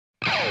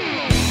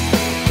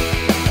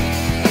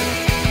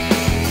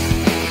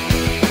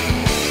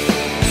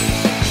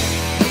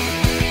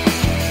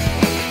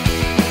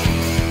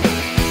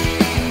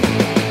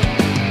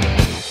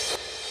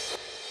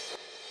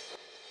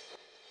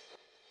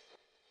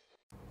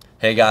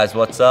Hey guys,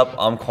 what's up?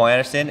 I'm Cole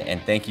Anderson,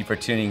 and thank you for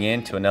tuning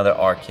in to another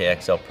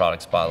RKXL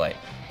Product Spotlight.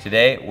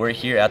 Today, we're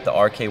here at the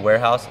RK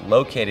Warehouse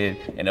located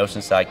in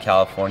Oceanside,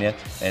 California,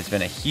 and it's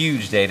been a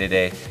huge day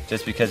today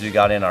just because we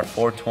got in our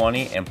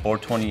 420 and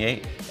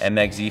 428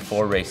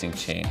 MXZ4 racing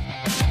chain.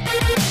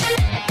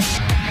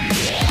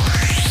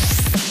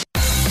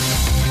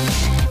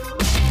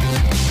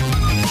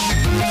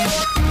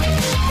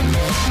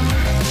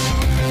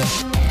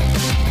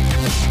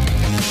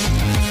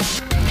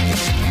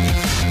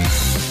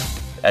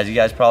 As you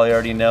guys probably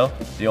already know,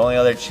 the only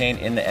other chain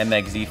in the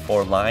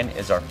MXZ4 line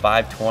is our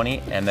 520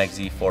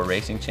 MXZ4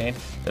 racing chain.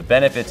 The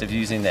benefits of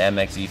using the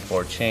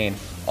MXZ4 chain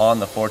on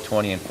the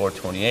 420 and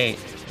 428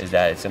 is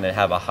that it's going to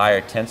have a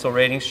higher tensile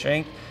rating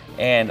strength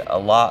and a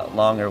lot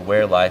longer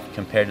wear life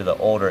compared to the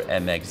older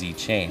MXZ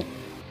chain.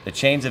 The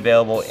chain's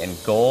available in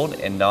gold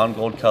and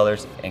non-gold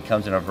colors and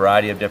comes in a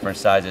variety of different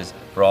sizes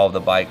for all of the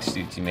bike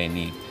suits you may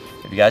need.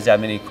 If you guys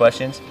have any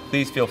questions,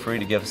 please feel free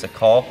to give us a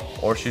call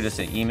or shoot us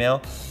an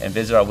email and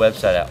visit our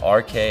website at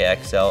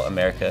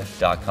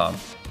rkxlamerica.com.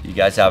 You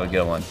guys have a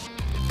good one.